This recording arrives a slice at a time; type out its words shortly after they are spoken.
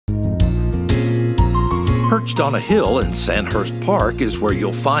Perched on a hill in Sandhurst Park is where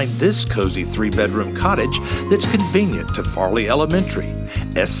you'll find this cozy 3-bedroom cottage that's convenient to Farley Elementary,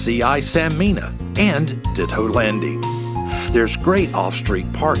 SCI Samina, and Ditto Landing. There's great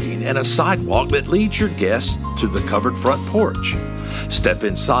off-street parking and a sidewalk that leads your guests to the covered front porch. Step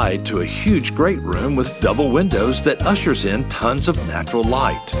inside to a huge great room with double windows that ushers in tons of natural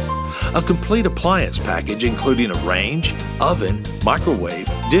light. A complete appliance package including a range, oven, microwave,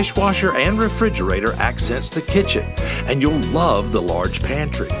 dishwasher, and refrigerator accents the kitchen, and you'll love the large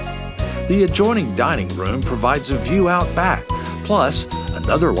pantry. The adjoining dining room provides a view out back, plus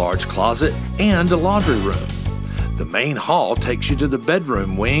another large closet and a laundry room. The main hall takes you to the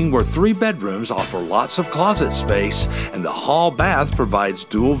bedroom wing where 3 bedrooms offer lots of closet space, and the hall bath provides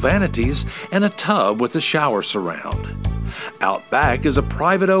dual vanities and a tub with a shower surround. Out back is a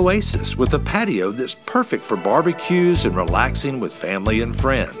private oasis with a patio that's perfect for barbecues and relaxing with family and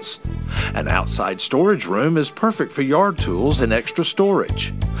friends. An outside storage room is perfect for yard tools and extra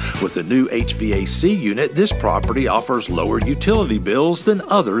storage. With a new HVAC unit, this property offers lower utility bills than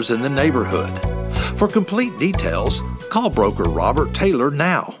others in the neighborhood. For complete details, call broker Robert Taylor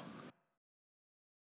now.